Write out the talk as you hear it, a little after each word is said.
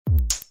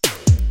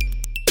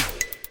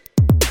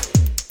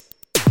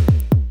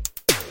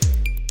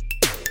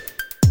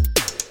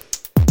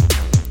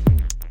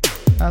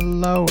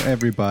Hello,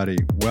 everybody.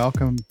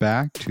 Welcome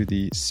back to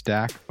the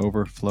Stack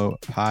Overflow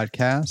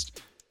podcast.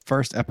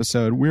 First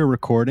episode we're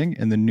recording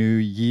in the new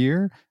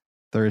year,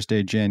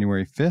 Thursday,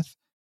 January 5th.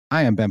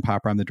 I am Ben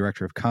Popper. I'm the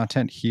Director of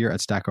Content here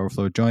at Stack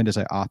Overflow, joined as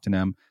I often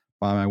am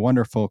by my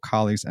wonderful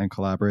colleagues and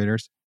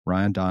collaborators,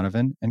 Ryan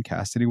Donovan and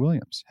Cassidy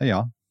Williams. Hey,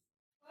 y'all.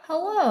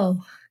 Hello.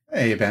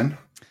 Hey, Ben.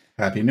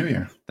 Happy New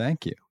Year.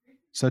 Thank you.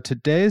 So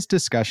today's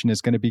discussion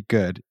is going to be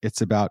good.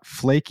 It's about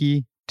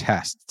flaky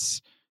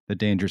tests, the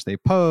dangers they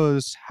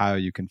pose, how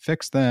you can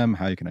fix them,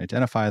 how you can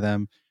identify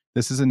them.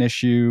 This is an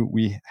issue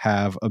we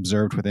have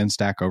observed within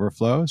Stack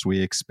Overflow as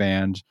we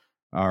expand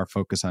our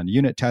focus on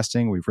unit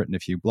testing. We've written a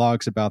few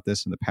blogs about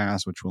this in the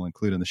past, which we'll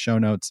include in the show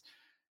notes.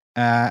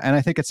 And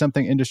I think it's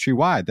something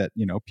industry-wide that,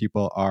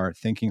 people are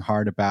thinking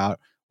hard about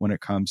when it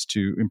comes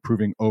to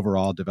improving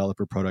overall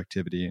developer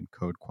productivity and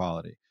code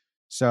quality.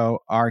 So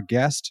our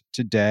guest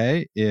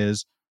today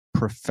is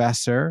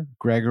Professor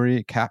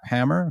Gregory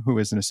Kaphammer, who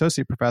is an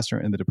associate professor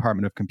in the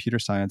Department of Computer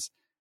Science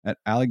at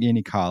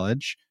Allegheny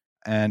College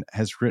and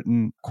has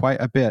written quite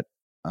a bit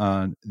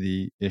on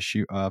the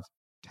issue of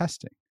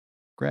testing.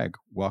 Greg,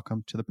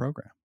 welcome to the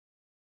program.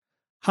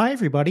 Hi,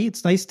 everybody.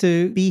 It's nice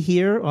to be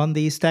here on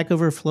the Stack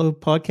Overflow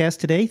podcast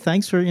today.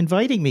 Thanks for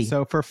inviting me.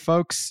 So for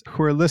folks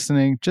who are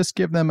listening, just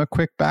give them a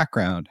quick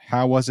background.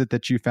 How was it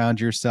that you found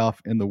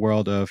yourself in the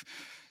world of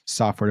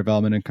software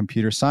development and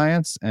computer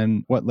science,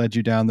 and what led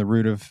you down the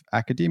route of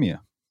academia?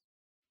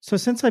 So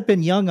since I've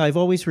been young, I've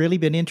always really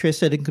been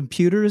interested in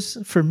computers.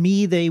 For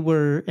me, they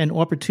were an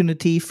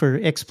opportunity for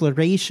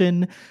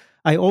exploration.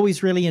 I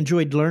always really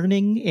enjoyed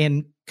learning,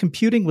 and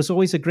computing was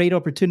always a great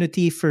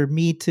opportunity for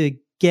me to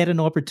get an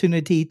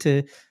opportunity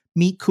to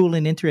meet cool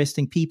and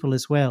interesting people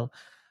as well.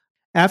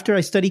 After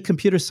I studied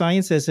computer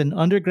science as an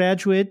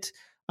undergraduate,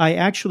 I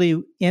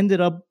actually ended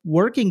up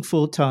working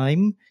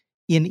full-time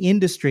in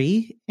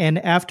industry. And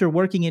after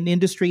working in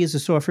industry as a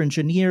software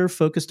engineer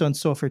focused on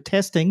software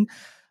testing,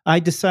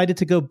 I decided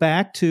to go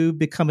back to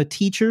become a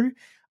teacher.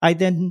 I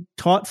then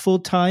taught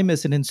full-time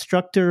as an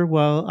instructor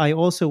while I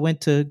also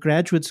went to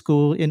graduate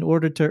school in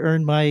order to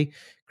earn my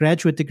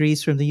graduate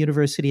degrees from the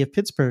University of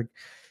Pittsburgh.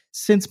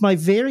 Since my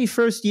very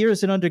first year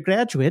as an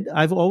undergraduate,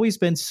 I've always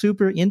been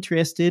super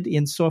interested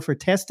in software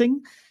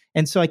testing.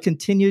 And so I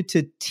continued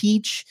to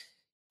teach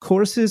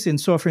courses in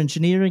software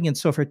engineering and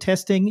software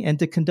testing and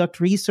to conduct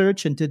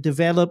research and to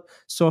develop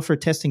software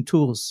testing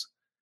tools.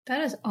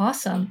 That is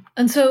awesome.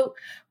 And so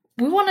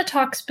we want to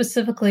talk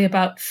specifically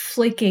about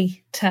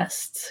flaky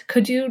tests.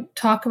 Could you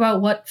talk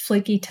about what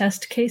flaky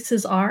test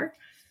cases are?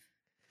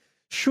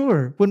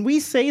 Sure. When we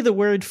say the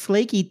word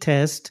flaky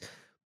test,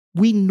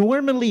 we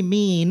normally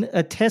mean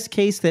a test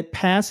case that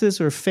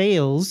passes or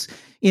fails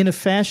in a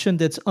fashion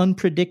that's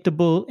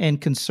unpredictable and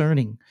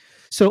concerning.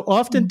 So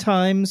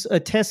oftentimes a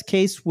test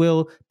case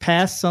will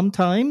pass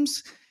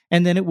sometimes,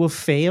 and then it will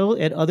fail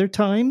at other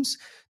times.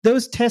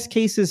 Those test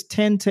cases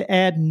tend to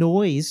add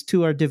noise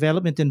to our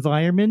development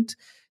environment.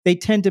 They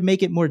tend to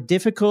make it more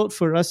difficult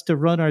for us to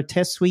run our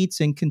test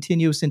suites in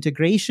continuous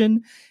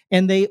integration,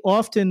 and they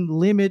often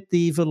limit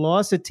the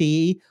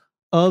velocity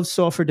of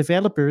software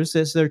developers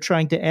as they're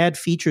trying to add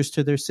features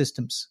to their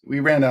systems. We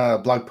ran a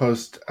blog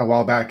post a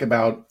while back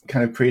about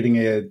kind of creating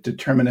a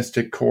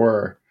deterministic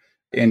core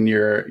in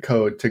your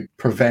code to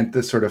prevent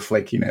this sort of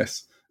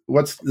flakiness.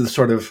 What's the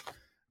sort of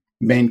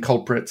main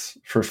culprits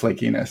for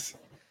flakiness?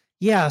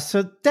 Yeah,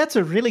 so that's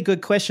a really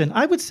good question.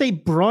 I would say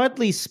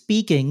broadly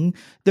speaking,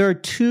 there are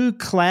two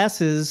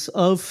classes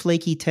of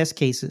flaky test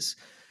cases.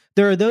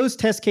 There are those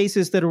test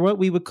cases that are what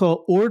we would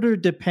call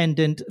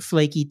order-dependent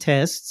flaky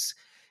tests,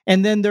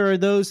 and then there are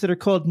those that are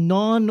called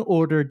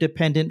non-order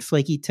dependent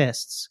flaky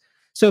tests.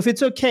 So if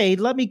it's okay,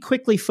 let me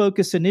quickly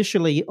focus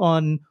initially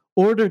on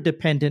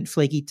order-dependent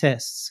flaky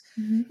tests.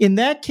 Mm-hmm. In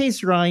that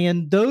case,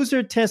 Ryan, those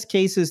are test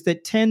cases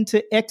that tend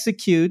to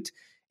execute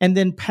and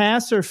then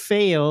pass or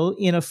fail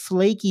in a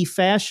flaky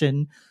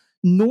fashion,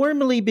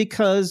 normally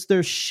because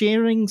they're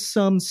sharing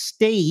some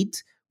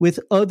state with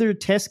other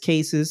test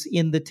cases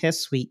in the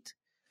test suite.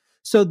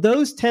 So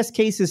those test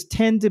cases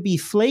tend to be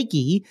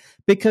flaky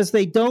because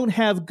they don't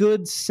have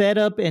good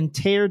setup and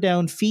tear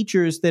down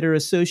features that are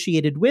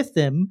associated with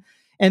them.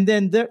 And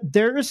then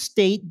their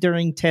state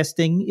during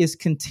testing is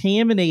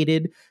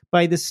contaminated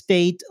by the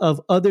state of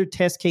other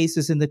test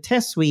cases in the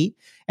test suite.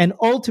 And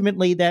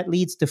ultimately, that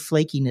leads to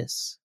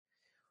flakiness.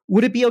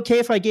 Would it be okay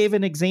if I gave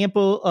an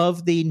example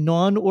of the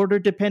non-order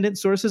dependent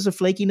sources of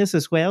flakiness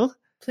as well?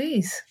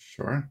 Please.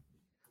 Sure.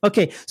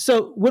 Okay,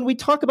 so when we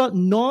talk about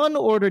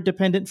non-order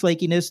dependent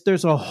flakiness,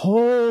 there's a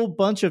whole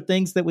bunch of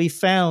things that we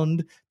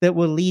found that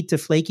will lead to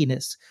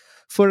flakiness.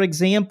 For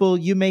example,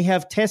 you may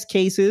have test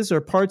cases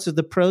or parts of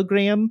the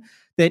program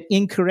that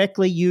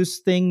incorrectly use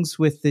things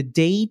with the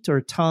date or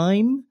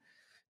time.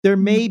 There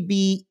may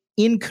be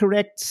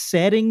incorrect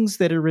settings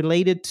that are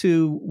related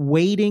to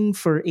waiting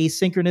for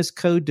asynchronous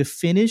code to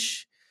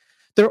finish.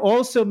 There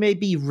also may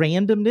be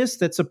randomness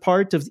that's a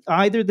part of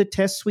either the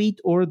test suite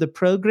or the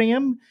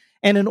program.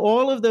 And in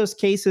all of those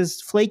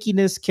cases,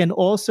 flakiness can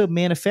also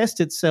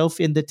manifest itself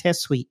in the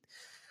test suite.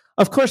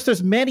 Of course,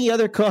 there's many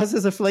other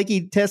causes of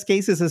flaky test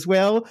cases as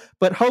well,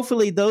 but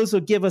hopefully those will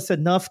give us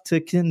enough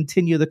to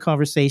continue the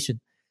conversation.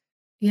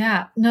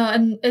 Yeah, no,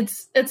 and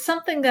it's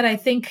something that I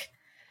think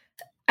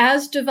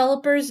as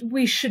developers,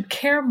 we should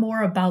care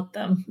more about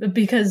them,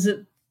 because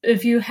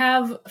if you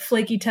have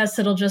flaky tests,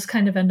 it'll just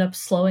kind of end up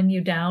slowing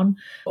you down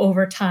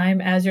over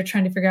time as you're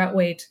trying to figure out,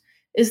 wait,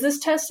 is this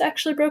test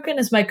actually broken?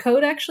 Is my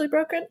code actually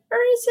broken? Or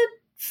is it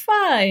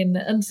fine?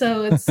 And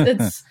so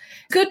it's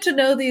good to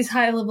know these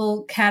high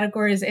level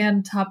categories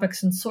and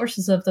topics and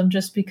sources of them,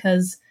 just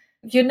because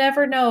you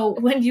never know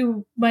when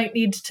you might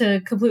need to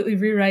completely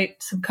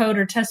rewrite some code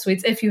or test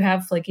suites if you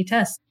have flaky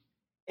tests.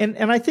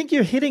 And I think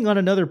you're hitting on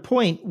another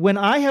point. When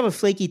I have a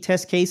flaky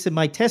test case in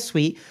my test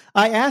suite,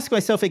 I ask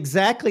myself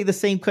exactly the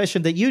same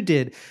question that you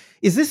did.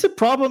 Is this a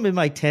problem in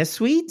my test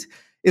suite?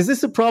 Is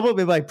this a problem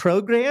in my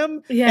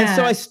program? Yeah. And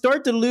so I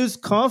start to lose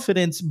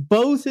confidence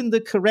both in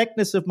the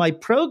correctness of my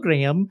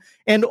program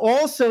and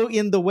also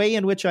in the way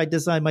in which I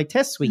design my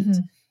test suite.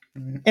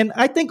 Mm-hmm. And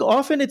I think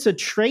often it's a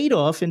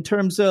trade-off in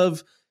terms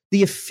of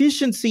the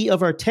efficiency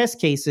of our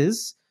test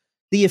cases,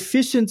 the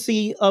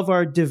efficiency of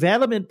our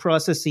development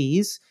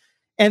processes,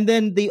 and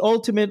then the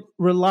ultimate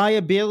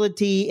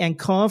reliability and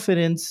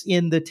confidence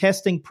in the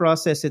testing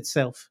process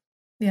itself.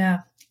 Yeah.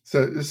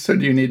 So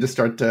do you need to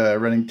start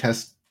running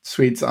test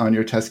suites on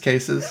your test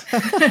cases?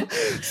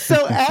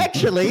 So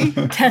actually,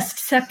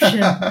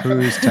 testception.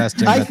 Who's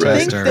testing I the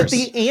think testers? that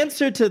the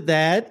answer to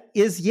that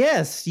is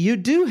yes, you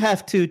do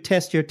have to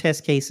test your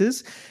test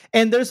cases.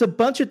 And there's a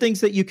bunch of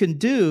things that you can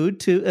do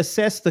to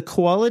assess the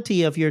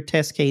quality of your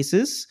test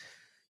cases.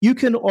 You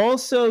can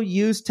also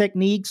use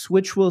techniques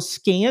which will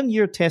scan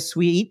your test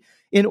suite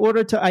in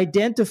order to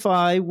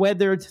identify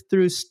whether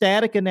through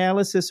static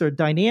analysis or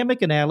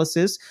dynamic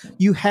analysis,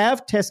 you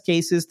have test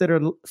cases that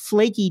are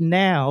flaky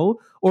now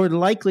or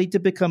likely to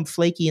become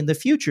flaky in the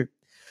future.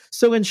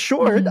 So in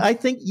short, I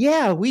think,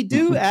 yeah, we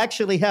do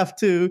actually have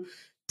to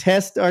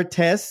test our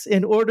tests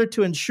in order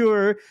to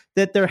ensure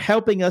that they're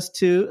helping us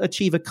to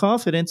achieve a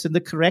confidence in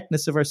the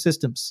correctness of our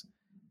systems.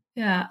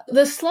 Yeah,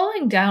 the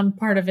slowing down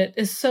part of it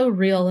is so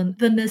real, and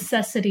the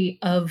necessity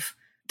of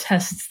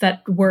tests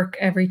that work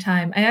every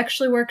time. I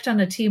actually worked on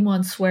a team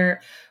once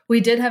where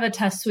we did have a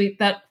test suite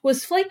that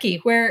was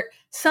flaky, where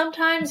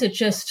sometimes it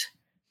just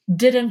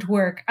didn't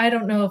work. I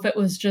don't know if it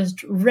was just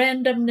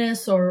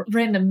randomness or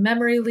random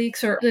memory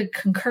leaks or the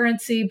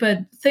concurrency, but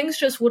things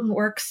just wouldn't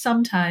work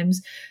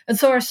sometimes. And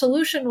so our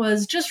solution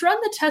was just run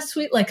the test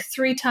suite like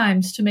 3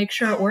 times to make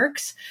sure it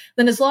works.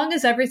 Then as long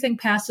as everything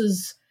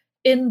passes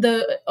in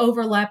the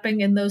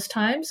overlapping in those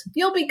times,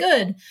 you'll be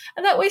good.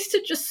 And that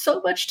wasted just so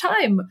much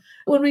time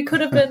when we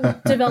could have been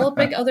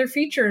developing other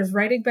features,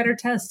 writing better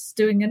tests,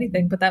 doing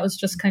anything. But that was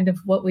just kind of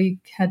what we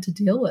had to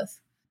deal with.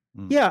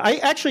 Yeah, I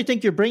actually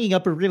think you're bringing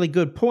up a really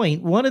good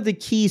point. One of the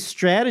key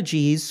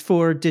strategies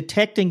for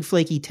detecting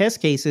flaky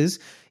test cases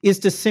is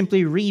to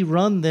simply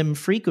rerun them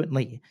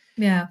frequently.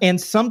 Yeah. And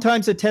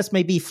sometimes a test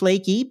may be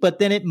flaky, but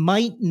then it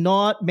might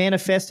not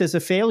manifest as a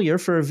failure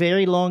for a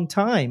very long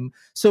time.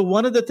 So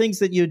one of the things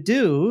that you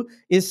do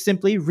is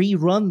simply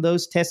rerun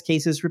those test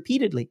cases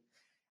repeatedly.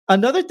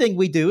 Another thing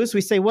we do is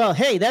we say, well,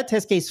 hey, that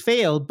test case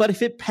failed, but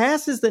if it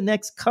passes the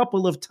next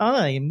couple of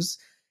times,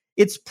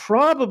 it's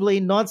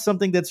probably not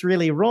something that's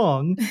really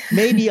wrong.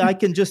 Maybe I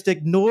can just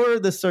ignore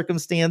the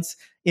circumstance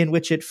in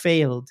which it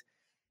failed.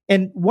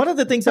 And one of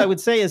the things I would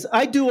say is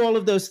I do all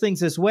of those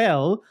things as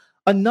well.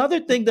 Another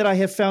thing that I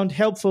have found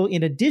helpful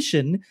in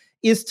addition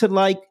is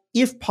to,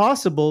 if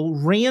possible,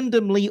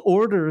 randomly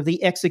order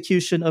the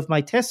execution of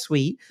my test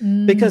suite,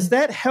 because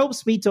that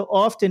helps me to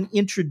often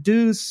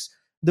introduce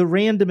the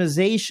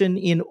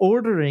randomization in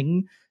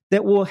ordering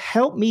that will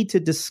help me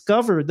to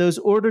discover those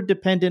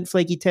order-dependent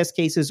flaky test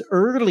cases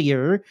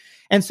earlier.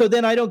 And so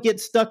then I don't get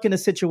stuck in a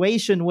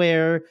situation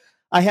where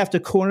I have to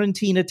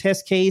quarantine a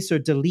test case or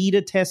delete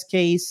a test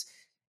case,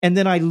 and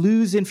then I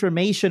lose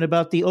information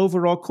about the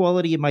overall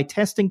quality of my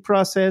testing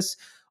process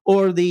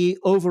or the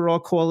overall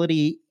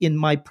quality in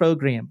my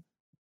program.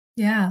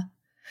 Yeah.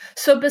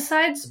 So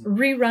besides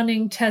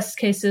rerunning test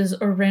cases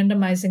or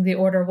randomizing the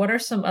order, what are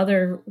some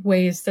other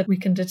ways that we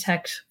can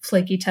detect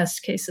flaky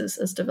test cases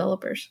as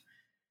developers?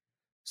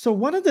 So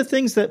one of the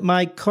things that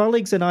my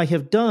colleagues and I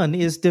have done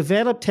is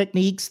develop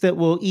techniques that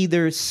will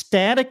either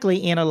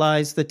statically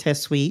analyze the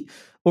test suite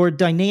or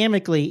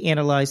dynamically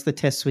analyze the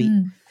test suite.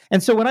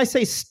 And so when I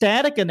say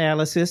static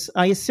analysis,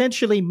 I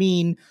essentially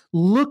mean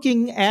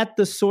looking at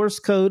the source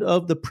code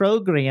of the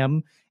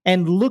program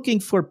and looking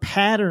for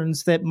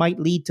patterns that might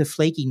lead to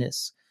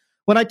flakiness.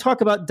 When I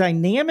talk about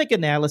dynamic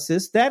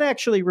analysis, that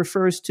actually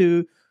refers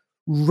to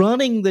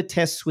running the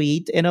test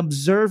suite and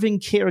observing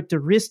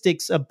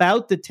characteristics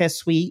about the test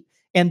suite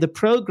and the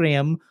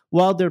program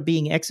while they're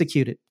being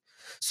executed.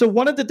 So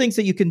one of the things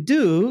that you can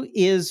do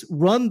is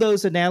run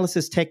those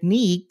analysis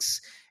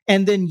techniques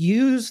and then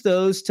use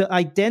those to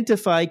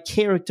identify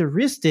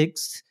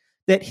characteristics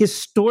that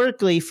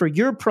historically for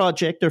your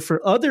project or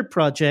for other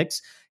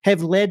projects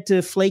have led to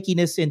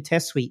flakiness in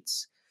test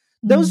suites.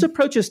 Those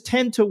approaches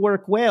tend to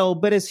work well,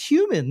 but as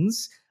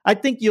humans, I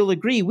think you'll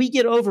agree, we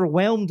get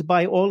overwhelmed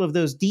by all of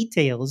those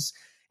details.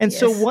 And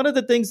so one of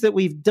the things that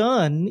we've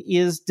done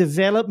is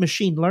develop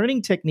machine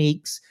learning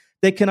techniques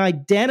that can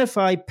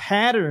identify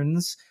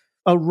patterns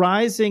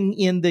arising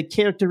in the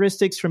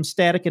characteristics from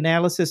static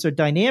analysis or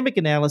dynamic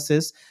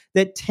analysis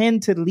that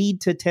tend to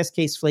lead to test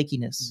case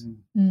flakiness.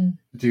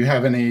 Do you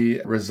have any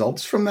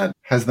results from that?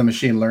 Has the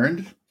machine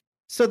learned?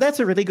 So that's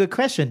a really good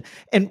question.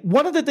 And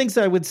one of the things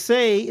I would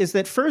say is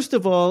that, first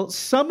of all,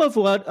 some of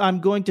what I'm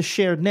going to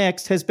share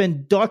next has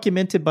been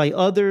documented by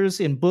others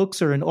in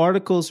books or in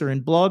articles or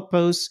in blog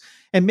posts,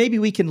 and maybe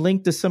we can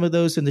link to some of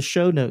those in the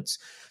show notes.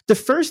 The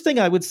first thing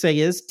I would say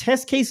is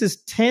test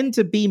cases tend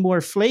to be more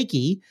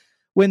flaky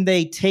when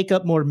they take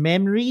up more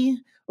memory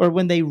or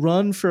when they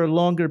run for a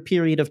longer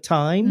period of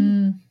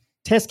time.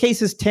 Test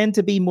cases tend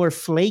to be more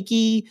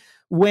flaky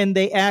when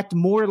they act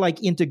more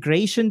like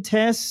integration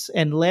tests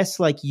and less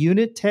like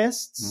unit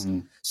tests.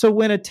 So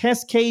when a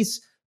test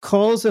case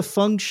calls a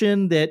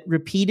function that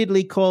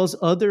repeatedly calls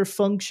other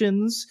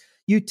functions,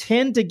 you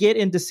tend to get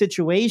into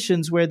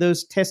situations where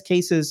those test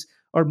cases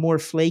are more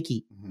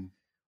flaky.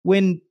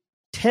 When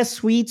test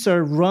suites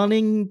are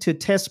running to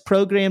test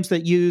programs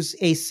that use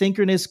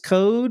asynchronous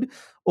code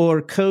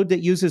or code that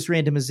uses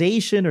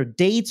randomization or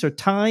dates or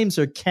times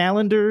or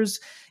calendars,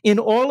 in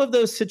all of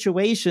those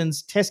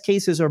situations, test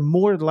cases are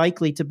more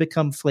likely to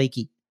become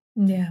flaky.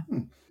 Yeah.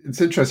 It's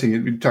interesting.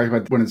 You talk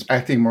about when it's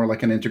acting more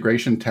like an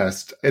integration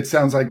test. It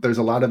sounds like there's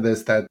a lot of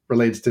this that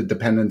relates to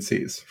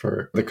dependencies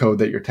for the code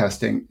that you're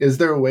testing. Is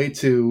there a way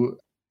to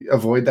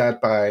avoid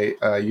that by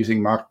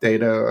using mock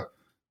data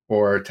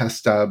or test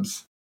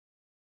stubs?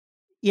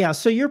 Yeah,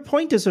 so your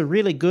point is a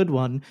really good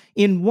one.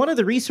 In one of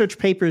the research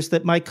papers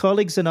that my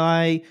colleagues and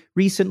I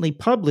recently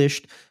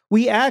published,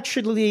 we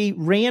actually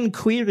ran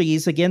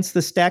queries against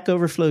the Stack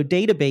Overflow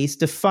database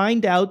to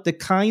find out the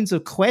kinds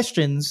of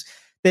questions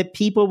that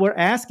people were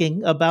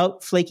asking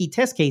about flaky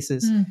test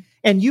cases.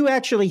 And you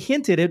actually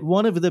hinted at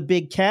one of the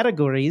big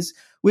categories,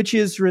 which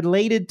is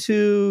related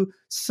to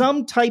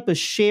some type of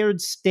shared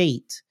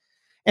state.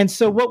 And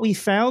so what we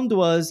found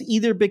was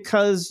either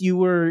because you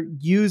were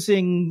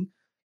using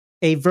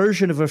a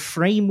version of a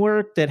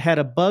framework that had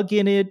a bug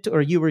in it,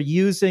 or you were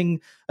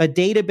using a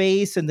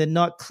database and then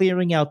not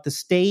clearing out the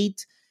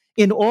state.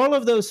 In all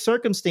of those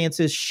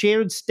circumstances,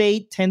 shared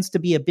state tends to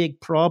be a big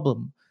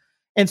problem.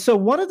 And so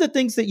one of the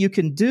things that you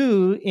can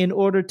do in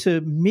order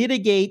to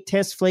mitigate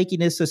test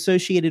flakiness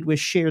associated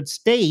with shared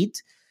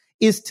state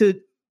is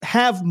to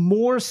have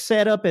more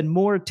setup and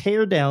more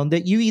teardown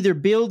that you either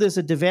build as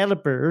a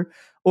developer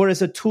or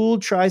as a tool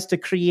tries to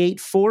create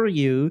for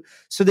you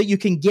so that you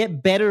can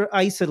get better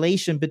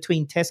isolation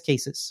between test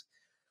cases.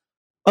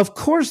 Of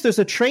course, there's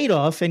a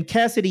trade-off, and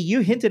Cassidy, you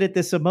hinted at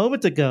this a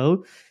moment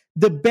ago.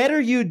 The better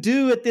you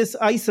do at this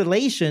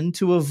isolation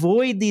to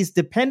avoid these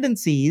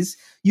dependencies,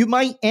 you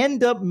might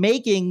end up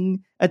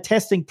making a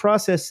testing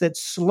process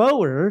that's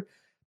slower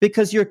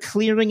because you're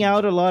clearing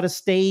out a lot of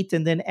state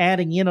and then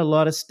adding in a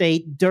lot of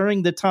state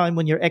during the time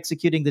when you're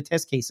executing the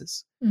test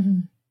cases.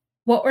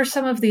 What were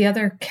some of the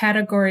other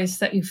categories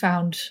that you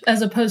found,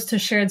 as opposed to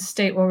shared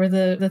state? What were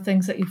the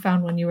things that you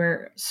found when you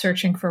were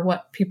searching for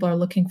what people are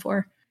looking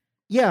for?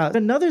 Yeah,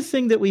 another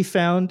thing that we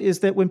found is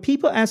that when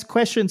people ask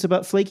questions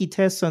about flaky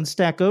tests on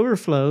Stack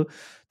Overflow,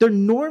 they're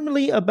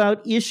normally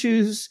about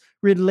issues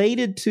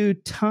related to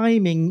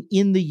timing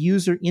in the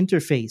user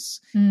interface.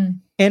 And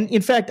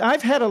in fact,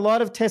 I've had a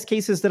lot of test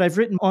cases that I've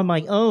written on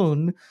my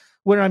own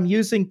where I'm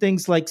using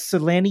things like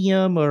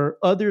Selenium or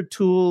other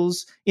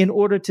tools in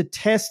order to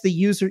test the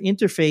user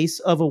interface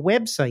of a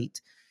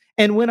website.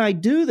 And when I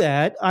do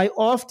that, I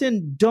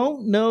often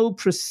don't know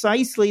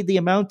precisely the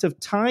amount of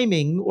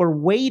timing or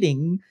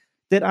weighting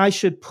that I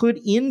should put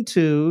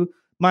into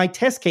my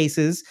test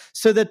cases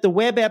so that the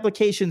web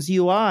application's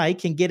UI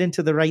can get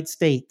into the right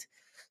state.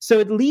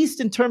 So at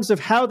least in terms of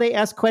how they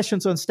ask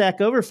questions on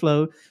Stack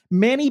Overflow,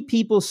 many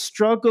people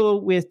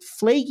struggle with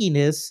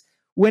flakiness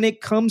when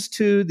it comes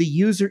to the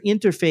user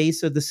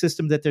interface of the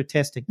system that they're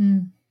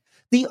testing.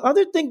 The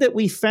other thing that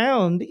we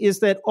found is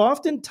that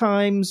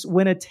oftentimes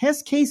when a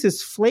test case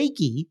is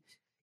flaky,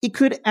 it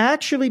could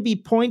actually be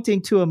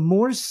pointing to a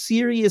more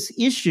serious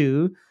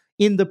issue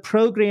in the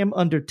program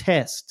under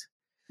test.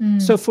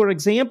 So for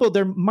example,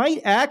 there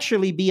might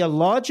actually be a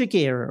logic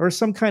error or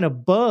some kind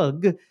of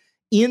bug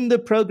in the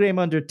program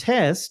under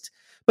test,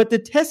 but the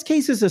test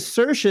case's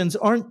assertions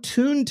aren't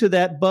tuned to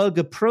that bug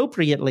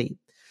appropriately.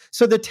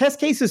 So the test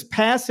cases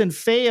pass and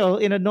fail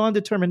in a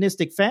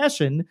non-deterministic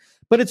fashion,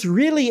 but it's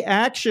really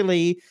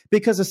actually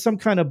because of some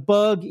kind of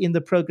bug in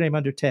the program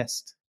under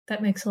test.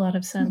 That makes a lot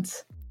of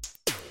sense.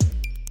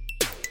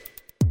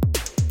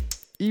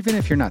 Even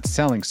if you're not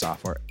selling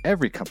software,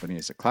 every company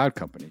is a cloud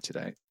company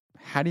today.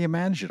 How do you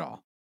manage it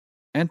all?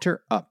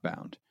 Enter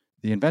Upbound,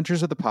 the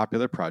inventors of the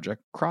popular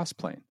project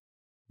Crossplane.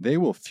 They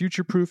will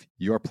future-proof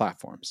your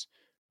platforms.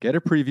 Get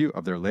a preview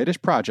of their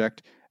latest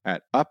project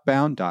at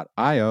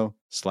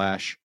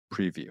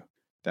upbound.io/preview.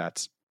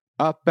 That's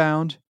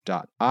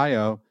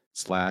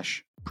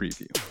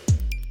upbound.io/preview.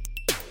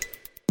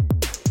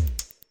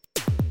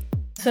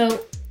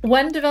 So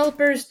when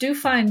developers do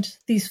find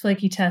these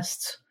flaky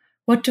tests,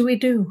 what do we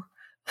do?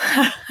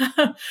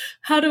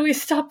 How do we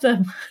stop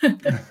them?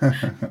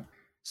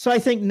 So I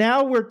think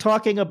now we're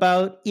talking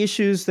about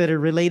issues that are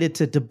related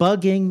to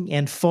debugging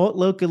and fault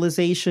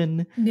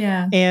localization.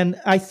 Yeah. And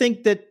I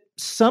think that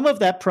some of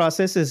that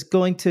process is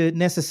going to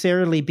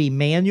necessarily be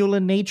manual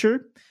in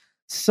nature.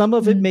 Some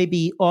of it may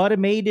be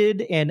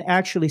automated and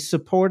actually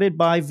supported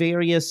by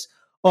various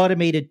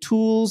automated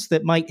tools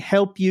that might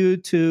help you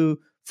to,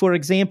 for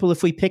example,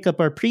 if we pick up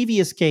our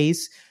previous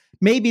case,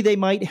 maybe they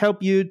might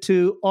help you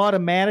to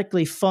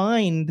automatically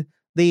find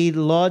the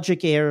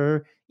logic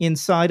error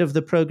inside of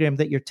the program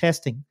that you're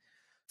testing.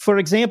 For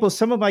example,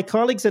 some of my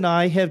colleagues and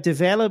I have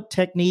developed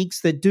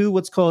techniques that do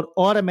what's called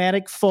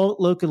automatic fault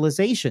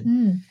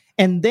localization.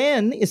 And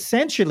then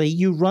essentially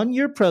you run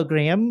your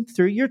program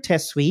through your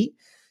test suite,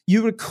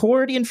 you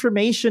record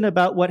information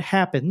about what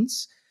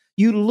happens,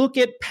 you look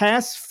at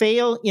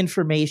pass-fail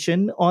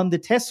information on the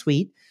test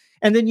suite,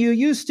 and then you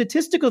use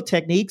statistical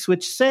techniques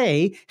which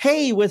say,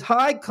 hey, with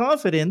high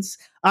confidence,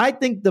 I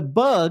think the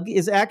bug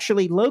is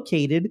actually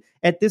located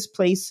at this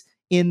place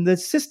in the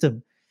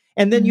system.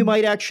 And then you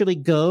might actually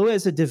go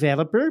as a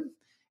developer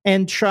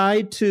and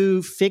try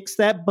to fix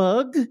that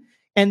bug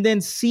and then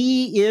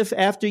see if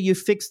after you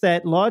fix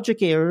that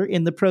logic error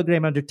in the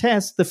program under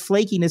test, the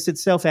flakiness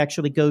itself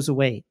actually goes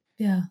away.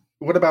 Yeah.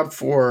 What about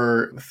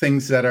for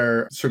things that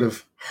are sort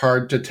of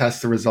hard to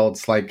test the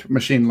results, like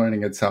machine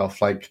learning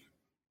itself? Like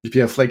if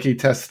you have flaky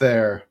tests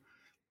there,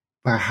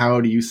 how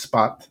do you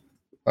spot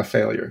a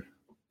failure?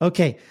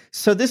 Okay,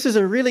 so this is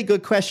a really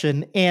good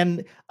question,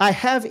 and I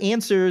have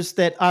answers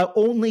that I'll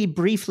only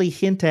briefly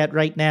hint at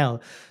right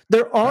now.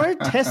 There are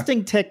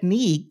testing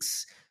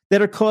techniques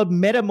that are called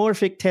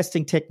metamorphic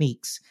testing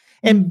techniques,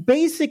 and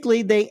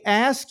basically they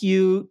ask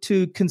you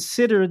to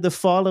consider the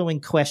following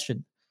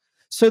question.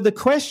 So the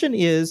question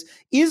is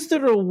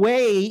there a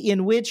way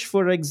in which,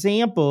 for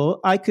example,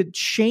 I could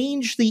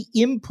change the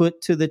input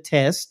to the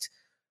test,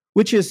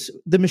 which is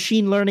the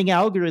machine learning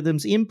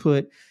algorithm's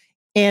input,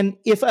 and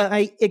if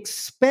I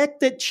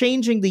expect that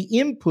changing the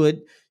input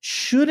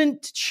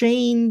shouldn't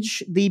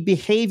change the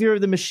behavior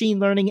of the machine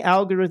learning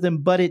algorithm,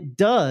 but it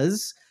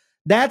does,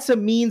 that's a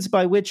means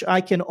by which I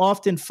can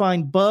often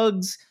find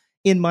bugs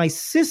in my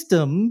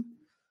system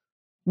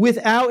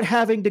without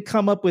having to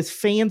come up with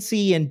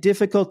fancy and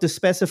difficult to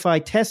specify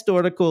test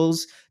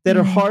articles that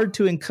are hard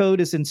to encode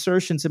as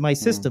insertions in my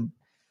system.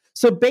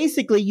 So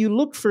basically, you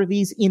look for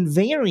these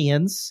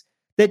invariants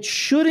that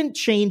shouldn't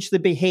change the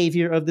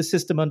behavior of the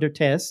system under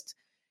test.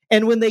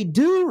 And when they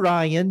do,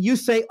 Ryan, you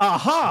say,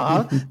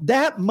 aha,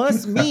 that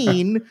must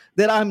mean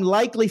that I'm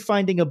likely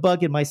finding a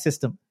bug in my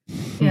system.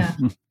 Yeah.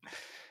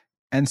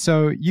 And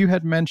so you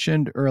had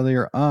mentioned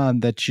earlier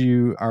on that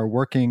you are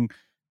working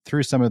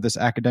through some of this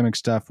academic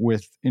stuff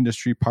with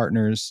industry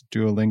partners,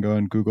 Duolingo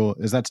and Google.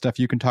 Is that stuff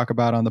you can talk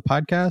about on the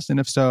podcast? And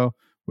if so,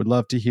 would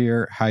love to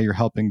hear how you're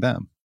helping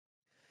them.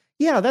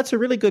 Yeah, that's a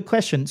really good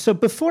question. So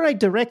before I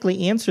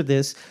directly answer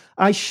this,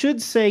 I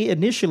should say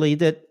initially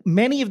that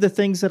many of the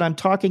things that I'm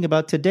talking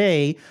about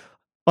today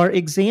are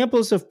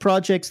examples of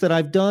projects that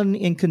I've done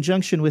in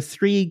conjunction with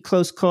three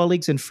close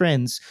colleagues and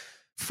friends.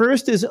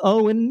 First is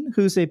Owen,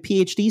 who's a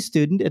PhD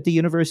student at the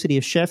University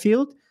of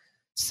Sheffield.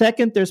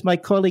 Second, there's my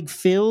colleague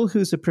Phil,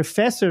 who's a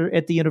professor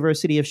at the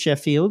University of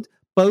Sheffield,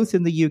 both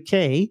in the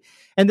UK.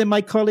 And then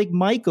my colleague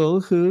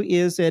Michael, who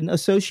is an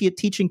associate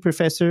teaching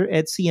professor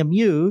at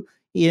CMU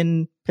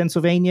in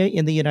Pennsylvania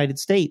in the United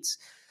States.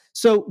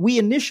 So we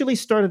initially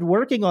started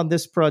working on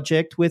this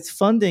project with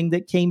funding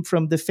that came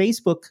from the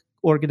Facebook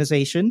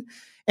organization.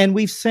 And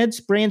we've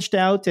since branched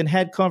out and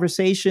had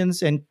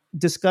conversations and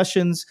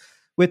discussions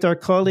with our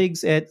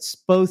colleagues at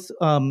both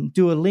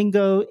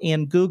Duolingo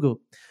and Google.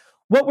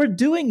 What we're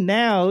doing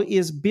now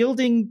is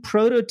building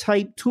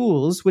prototype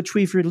tools, which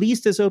we've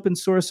released as open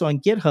source on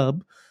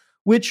GitHub,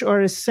 which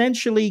are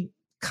essentially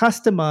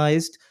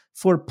customized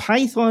for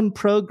Python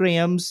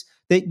programs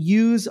that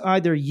use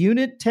either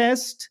unit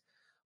test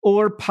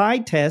or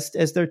PyTest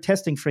as their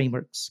testing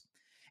frameworks.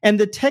 And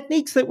the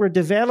techniques that we're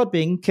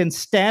developing can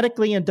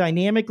statically and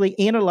dynamically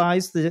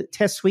analyze the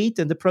test suite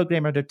and the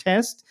program under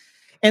test.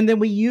 And then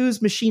we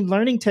use machine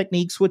learning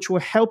techniques, which will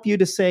help you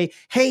to say,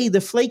 hey, the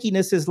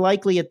flakiness is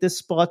likely at this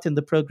spot in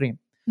the program.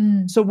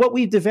 So what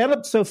we've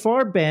developed so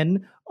far,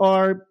 Ben,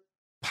 are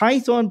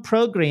Python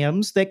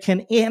programs that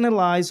can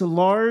analyze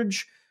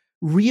large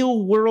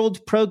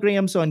real-world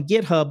programs on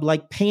GitHub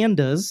like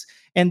Pandas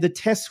and the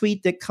test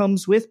suite that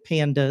comes with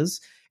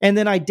Pandas, and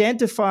then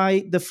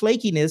identify the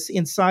flakiness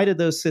inside of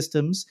those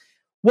systems.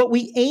 What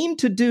we aim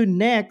to do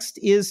next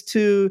is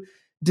to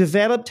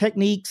develop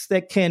techniques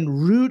that can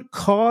root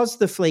cause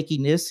the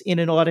flakiness in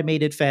an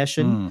automated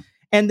fashion.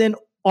 And then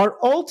our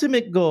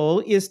ultimate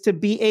goal is to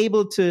be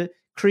able to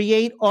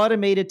create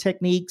automated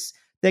techniques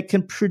that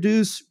can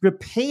produce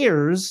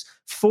repairs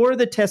for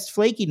the test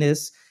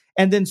flakiness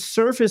and then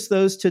surface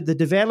those to the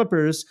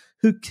developers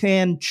who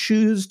can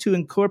choose to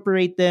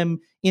incorporate them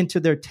into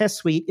their test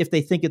suite if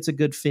they think it's a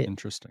good fit.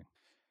 Interesting.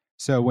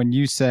 So when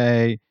you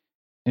say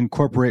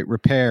incorporate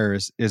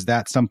repairs, is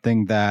that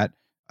something that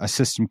a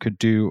system could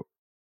do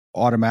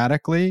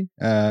automatically,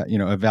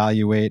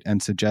 evaluate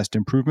and suggest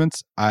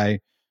improvements. I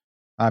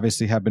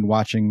obviously have been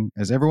watching,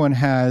 as everyone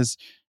has,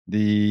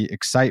 the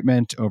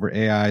excitement over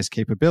AI's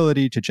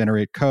capability to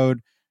generate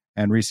code,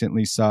 and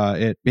recently saw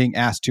it being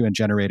asked to and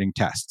generating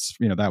tests.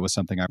 That was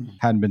something I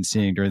hadn't been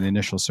seeing during the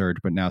initial surge,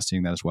 but now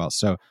seeing that as well.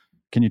 So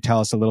can you tell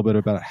us a little bit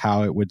about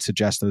how it would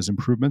suggest those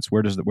improvements?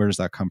 Where does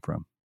that come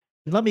from?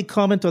 Let me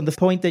comment on the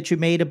point that you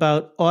made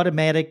about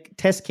automatic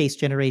test case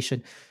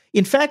generation.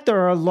 In fact, there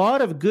are a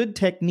lot of good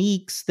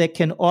techniques that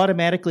can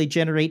automatically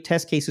generate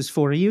test cases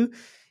for you.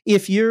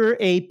 If you're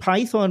a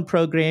Python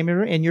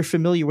programmer and you're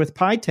familiar with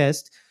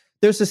PyTest,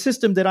 there's a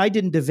system that I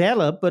didn't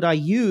develop, but I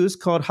use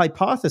called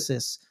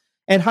Hypothesis.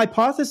 And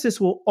Hypothesis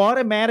will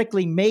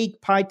automatically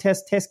make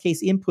PyTest test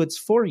case inputs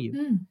for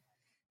you.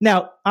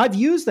 Now, I've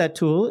used that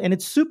tool and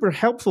it's super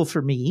helpful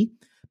for me,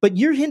 but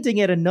you're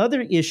hinting at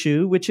another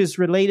issue, which is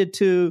related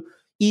to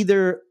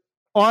either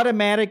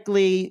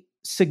automatically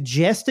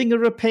suggesting a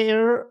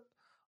repair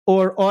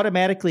or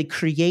automatically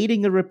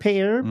creating a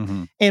repair.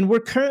 And we're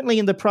currently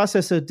in the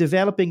process of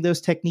developing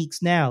those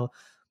techniques now.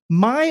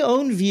 My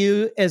own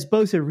view as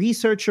both a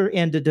researcher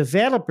and a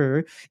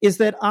developer is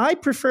that I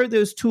prefer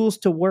those tools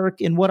to work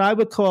in what I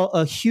would call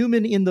a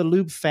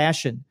human-in-the-loop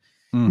fashion,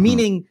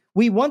 meaning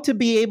we want to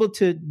be able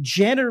to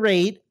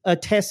generate a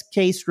test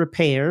case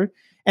repair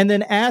and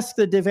then ask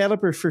the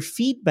developer for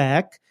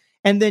feedback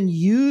and then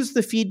use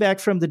the feedback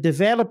from the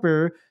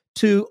developer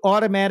to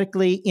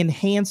automatically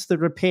enhance the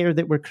repair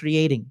that we're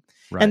creating.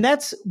 Right. And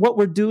that's what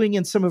we're doing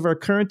in some of our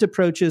current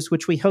approaches,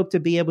 which we hope to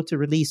be able to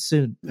release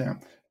soon.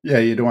 Yeah,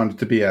 you don't want it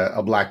to be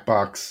a black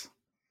box.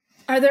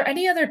 Are there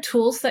any other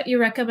tools that you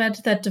recommend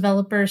that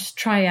developers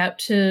try out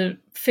to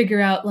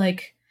figure out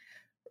like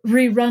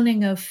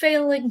rerunning of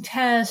failing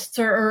tests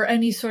or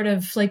any sort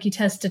of flaky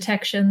test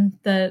detection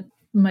that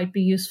might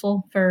be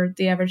useful for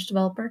the average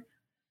developer?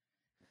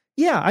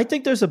 Yeah, I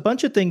think there's a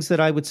bunch of things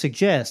that I would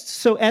suggest.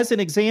 So as an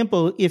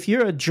example, if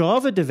you're a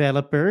Java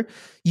developer,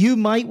 you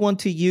might want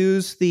to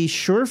use the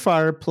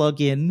Surefire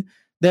plugin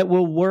that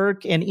will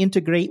work and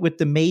integrate with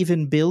the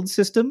Maven build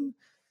system.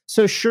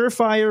 So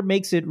Surefire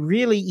makes it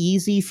really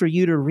easy for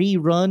you to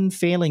rerun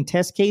failing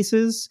test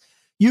cases.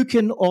 You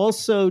can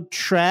also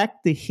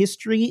track the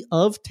history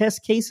of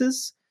test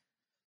cases.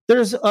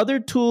 There's other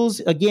tools,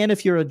 again,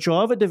 if you're a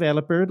Java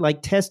developer,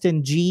 like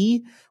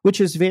TestNG,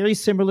 which is very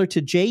similar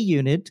to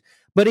JUnit,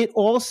 but it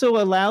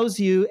also allows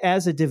you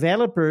as a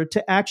developer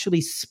to actually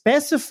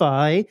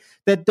specify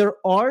that there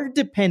are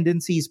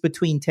dependencies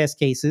between test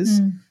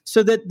cases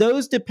so that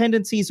those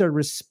dependencies are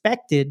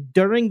respected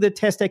during the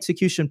test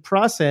execution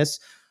process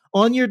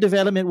on your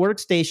development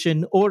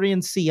workstation or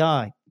in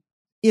CI.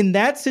 In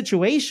that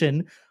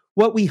situation,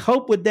 what we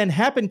hope would then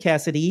happen,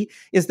 Cassidy,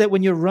 is that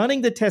when you're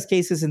running the test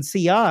cases in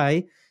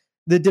CI,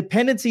 the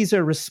dependencies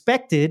are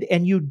respected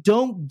and you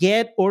don't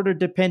get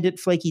order-dependent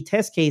flaky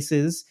test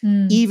cases,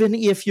 even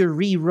if you're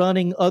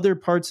rerunning other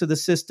parts of the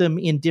system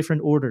in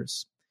different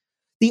orders.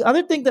 The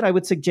other thing that I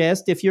would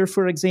suggest, if you're,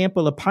 for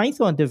example, a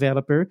Python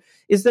developer,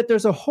 is that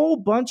there's a whole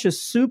bunch of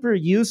super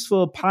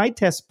useful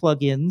PyTest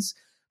plugins.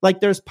 Like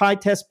there's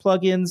PyTest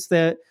plugins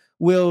that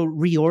will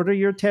reorder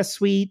your test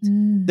suite.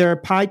 There are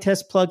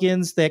PyTest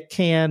plugins that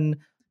can,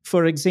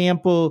 for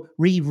example,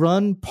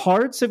 rerun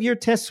parts of your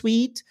test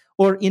suite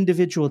or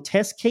individual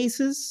test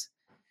cases.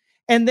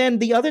 And then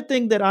the other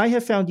thing that I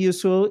have found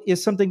useful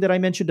is something that I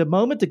mentioned a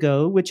moment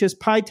ago, which is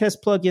PyTest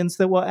plugins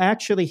that will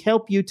actually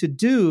help you to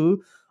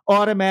do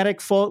automatic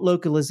fault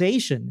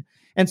localization.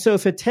 And so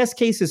if a test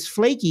case is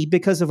flaky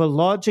because of a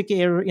logic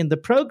error in the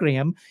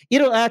program,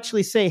 it'll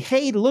actually say,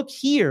 hey, look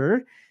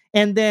here.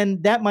 And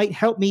then that might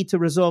help me to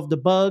resolve the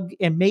bug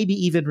and maybe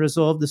even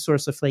resolve the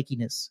source of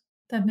flakiness.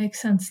 That makes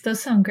sense.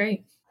 Those sound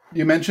great.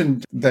 You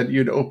mentioned that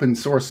you'd open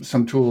source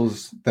some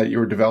tools that you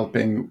were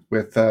developing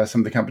with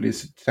some of the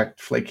companies to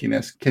detect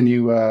flakiness. Can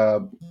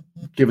you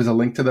give us a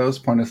link to those,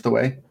 point us the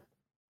way?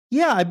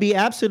 Yeah, I'd be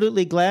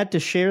absolutely glad to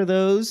share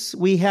those.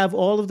 We have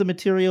all of the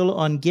material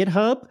on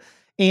GitHub,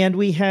 and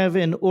we have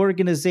an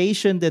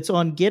organization that's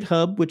on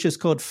GitHub, which is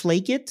called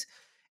Flake.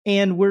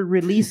 And we're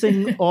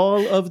releasing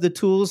all of the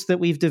tools that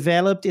we've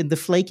developed in the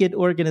Flake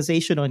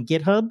organization on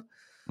GitHub.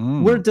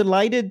 We're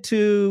delighted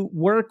to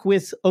work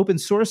with open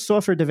source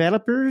software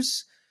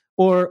developers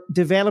or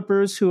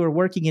developers who are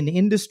working in the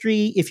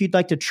industry. If you'd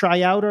like to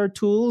try out our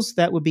tools,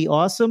 that would be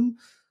awesome.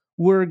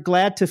 We're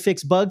glad to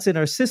fix bugs in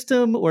our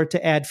system or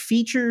to add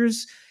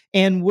features.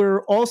 And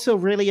we're also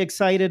really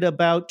excited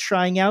about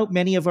trying out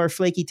many of our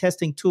flaky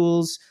testing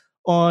tools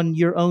on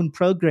your own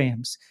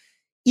programs.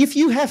 If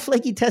you have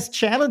flaky test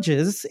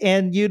challenges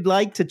and you'd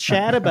like to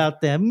chat about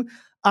them,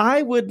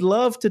 I would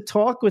love to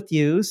talk with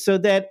you so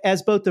that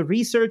as both the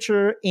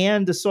researcher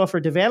and the software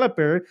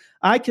developer,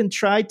 I can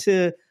try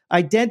to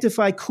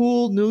identify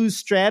cool new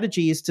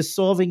strategies to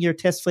solving your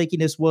test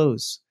flakiness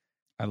woes.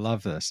 I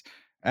love this.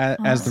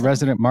 As the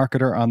resident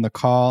marketer on the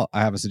call, I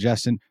have a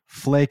suggestion.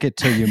 Flake it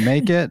till you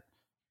make it.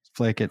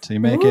 Flake it till you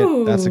make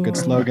it. That's a good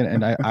slogan.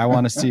 And I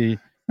want to see,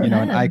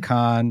 an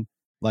icon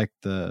like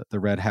the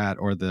red hat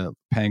or the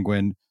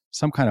penguin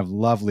some kind of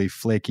lovely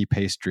flaky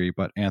pastry,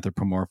 but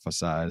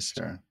anthropomorphized.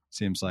 Sure.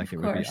 Seems like Of it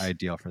would be course.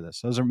 ideal for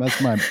this.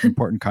 That's my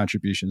important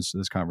contributions to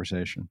this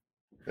conversation.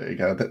 There you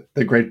go.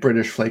 The Great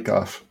British Flake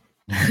Off.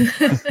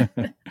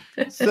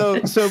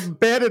 So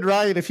Ben and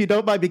Ryan, if you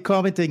don't mind me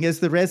commenting as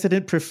the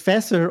resident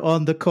professor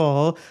on the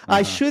call,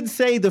 I should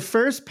say the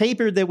first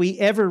paper that we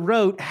ever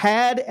wrote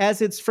had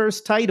as its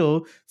first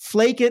title,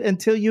 Flake It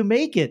Until You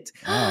Make It.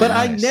 But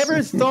nice. I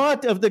never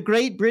thought of the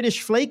Great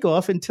British Flake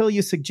Off until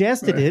you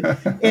suggested it.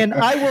 And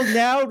I will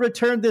now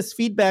return this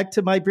feedback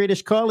to my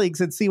British colleagues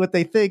and see what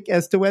they think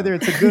as to whether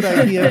it's a good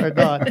idea or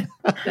not.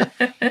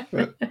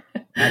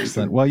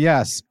 Excellent. Well,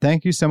 yes,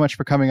 thank you so much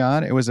for coming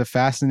on. It was a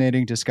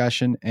fascinating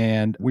discussion,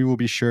 and we will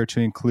be sure to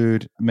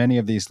include many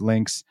of these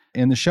links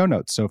in the show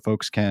notes so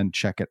folks can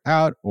check it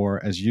out,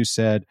 or as you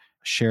said,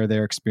 share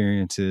their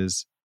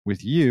experiences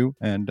with you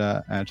and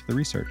add to the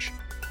research.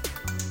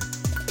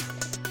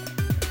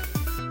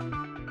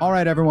 All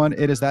right, everyone,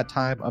 it is that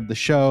time of the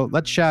show.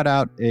 Let's shout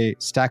out a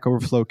Stack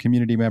Overflow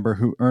community member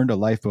who earned a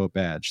lifeboat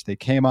badge. They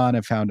came on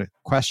and found a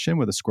question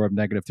with a score of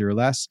 -3 or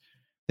less.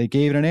 They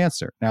gave it an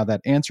answer. Now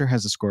that answer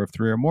has a score of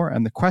 3 or more,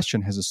 and the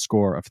question has a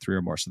score of 3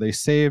 or more. So they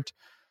saved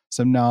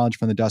some knowledge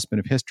from the dustbin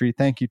of history.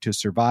 Thank you to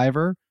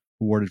Survivor,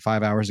 who awarded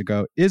 5 hours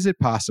ago. Is it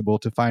possible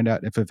to find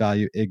out if a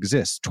value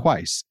exists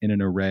twice in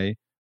an array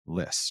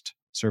list?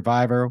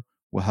 Survivor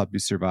will help you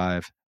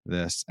survive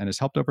this and has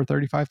helped over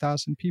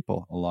 35,000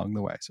 people along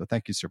the way. So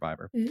thank you,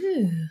 Survivor.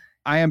 Ooh.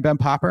 I am Ben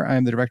Popper. I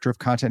am the director of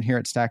content here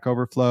at Stack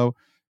Overflow.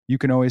 You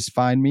can always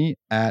find me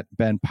at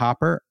Ben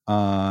Popper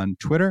on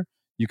Twitter.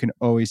 You can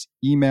always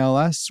email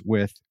us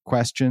with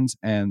questions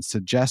and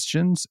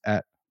suggestions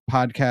at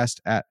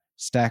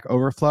podcast@Stack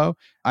Overflow.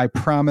 I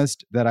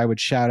promised that I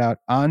would shout out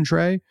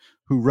Andre,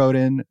 who wrote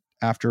in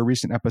after a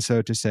recent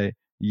episode to say,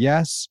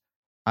 yes,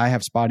 I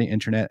have spotty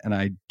internet and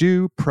I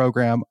do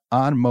program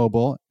on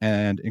mobile,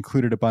 and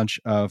included a bunch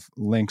of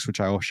links, which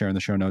I will share in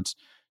the show notes,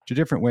 to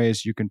different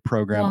ways you can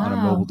program on a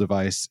mobile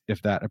device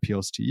if that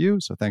appeals to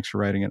you. So thanks for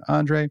writing it,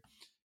 Andre.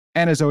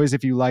 And as always,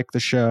 if you like the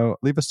show,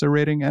 leave us a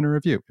rating and a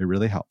review. It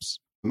really helps.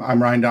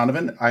 I'm Ryan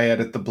Donovan. I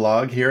edit the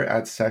blog here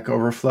at Stack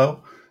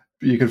Overflow.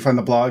 You can find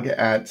the blog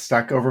at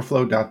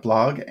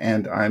stackoverflow.blog,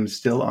 and I'm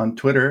still on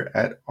Twitter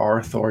at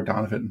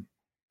rthordonovan.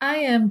 I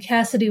am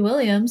Cassidy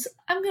Williams.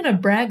 I'm going to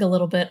brag a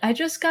little bit. I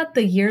just got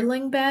the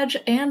yearling badge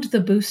and the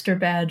booster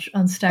badge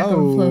on Stack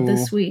Overflow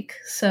this week.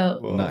 So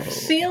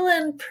Nice.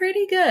 Feeling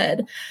pretty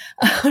good.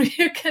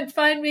 You can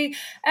find me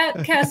at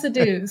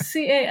Cassidoo,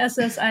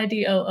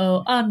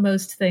 CASSIDOO, on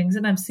most things.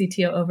 And I'm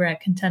CTO over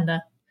at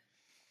Contenda.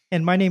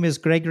 And my name is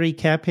Gregory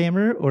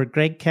Caphammer, or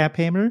Greg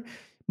Caphammer.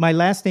 My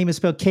last name is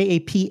spelled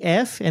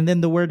KAPF and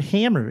then the word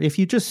hammer. If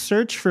you just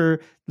search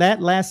for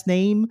that last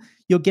name,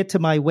 you'll get to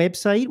my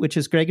website, which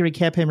is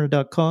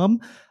gregorykaphammer.com.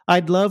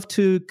 I'd love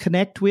to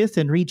connect with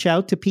and reach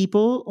out to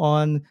people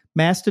on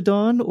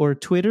Mastodon or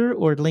Twitter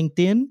or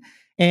LinkedIn.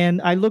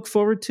 And I look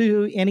forward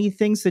to any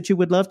things that you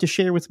would love to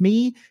share with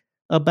me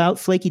about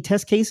flaky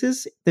test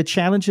cases, the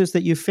challenges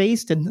that you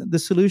faced, and the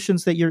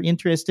solutions that you're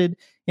interested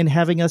in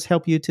having us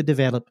help you to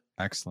develop.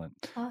 Excellent.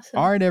 Awesome.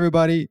 All right,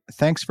 everybody.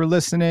 Thanks for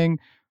listening.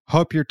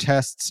 Hope your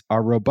tests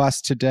are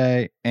robust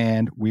today,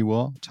 and we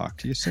will talk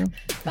to you soon.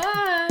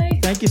 Bye.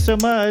 Thank you so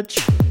much.